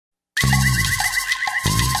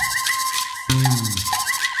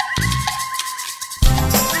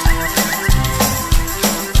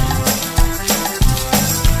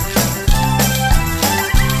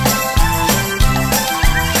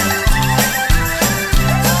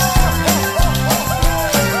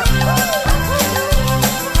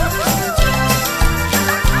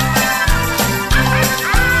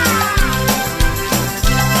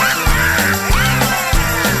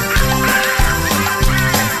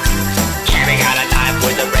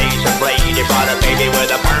she brought a baby with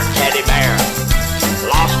a burnt teddy bear.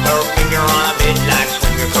 Lost her finger on a midnight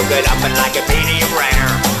swinger, cook it up and like a medium rare.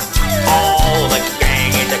 All the gang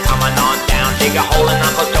is coming on down, dig a hole in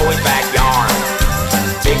Uncle Joey's backyard.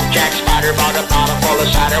 Big Jack Spider bought a bottle full of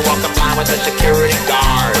cider, walking by with a security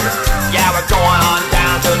guard. Yeah, we're going on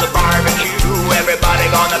down to the barbecue, everybody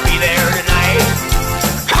gonna be there tonight.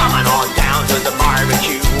 Coming on down to the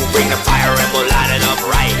barbecue, bring the fire and we'll light it up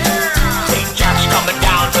right. Big Jack's coming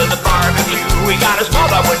down to the barbecue, we got his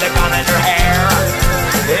mother with a gun in her hair.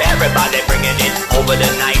 Everybody bringing it over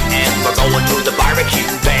tonight, and we're going to the barbecue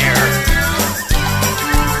bear.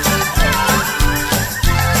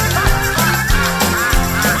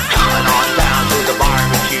 Coming on down to the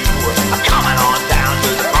barbecue, coming on down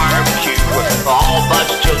to the barbecue. All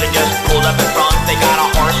Bud's children just pulled up in front, they got a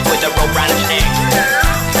horse with a rope around his neck.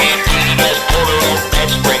 And he just pulled a little bed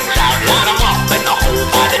springs out, line them up in the hole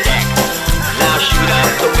by the deck. Now shoot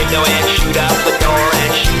up the window and shoot up the door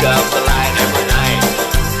and shoot up the light every night.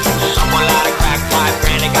 Someone light a crack pipe,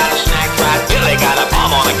 Granny got a snack right, Billy got a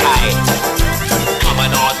bomb on a kite.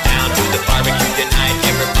 Coming on down to the barbecue tonight,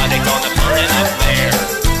 everybody gonna burn it up there.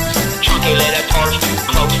 Chunky lit a torch too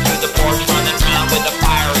close to the porch, running around with a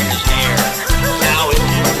fire in his hair. Now if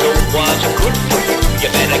you know what's good for you, you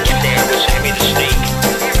better get there with Sammy the Snake.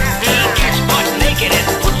 He gets butt naked and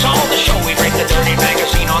puts on the show, we break the dirty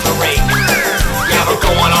magazine on the rake. Yeah, we're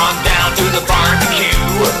going on down to the barbecue.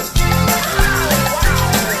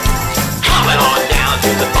 Coming on down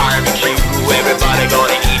to the barbecue, everybody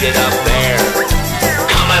gonna eat it up there.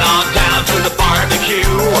 Coming on down to the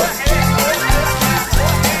barbecue.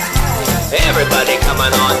 Everybody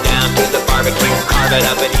coming on down to the barbecue, carve it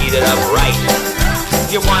up and eat it up right.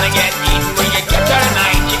 You wanna get eaten when you get there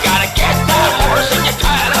tonight, you gotta get that horse and you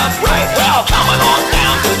tie it up right. Well, coming on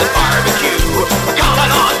down to the barbecue,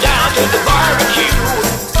 coming on down to the barbecue.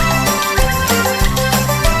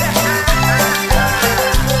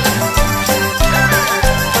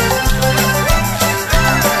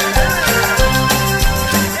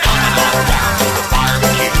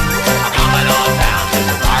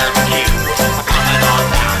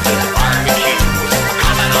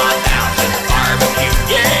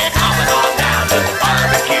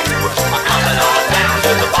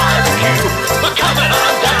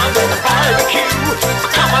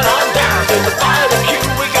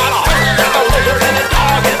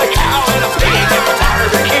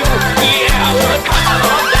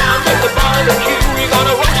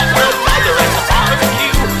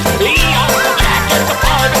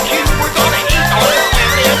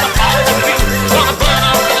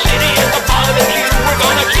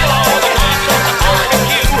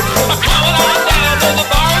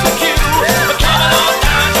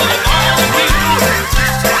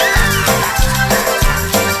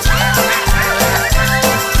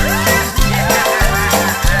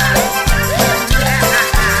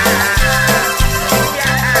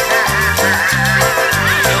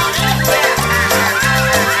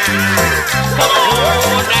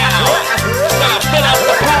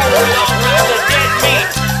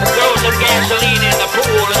 Gasoline in the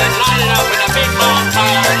pool and then light it up in a big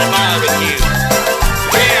bonfire in the barbecue.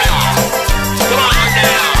 Yeah, come on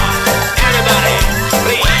down, everybody,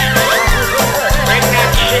 please, bring that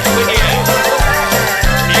shit with you.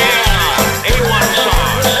 Yeah, A1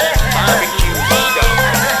 sauce, barbecue stuff.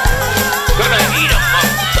 Gonna eat 'em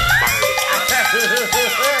up.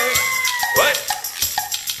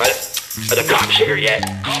 What? Are the cops here yet?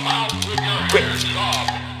 Come out with your hands up.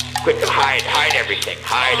 Quick, hide everything,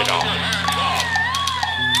 hide it all.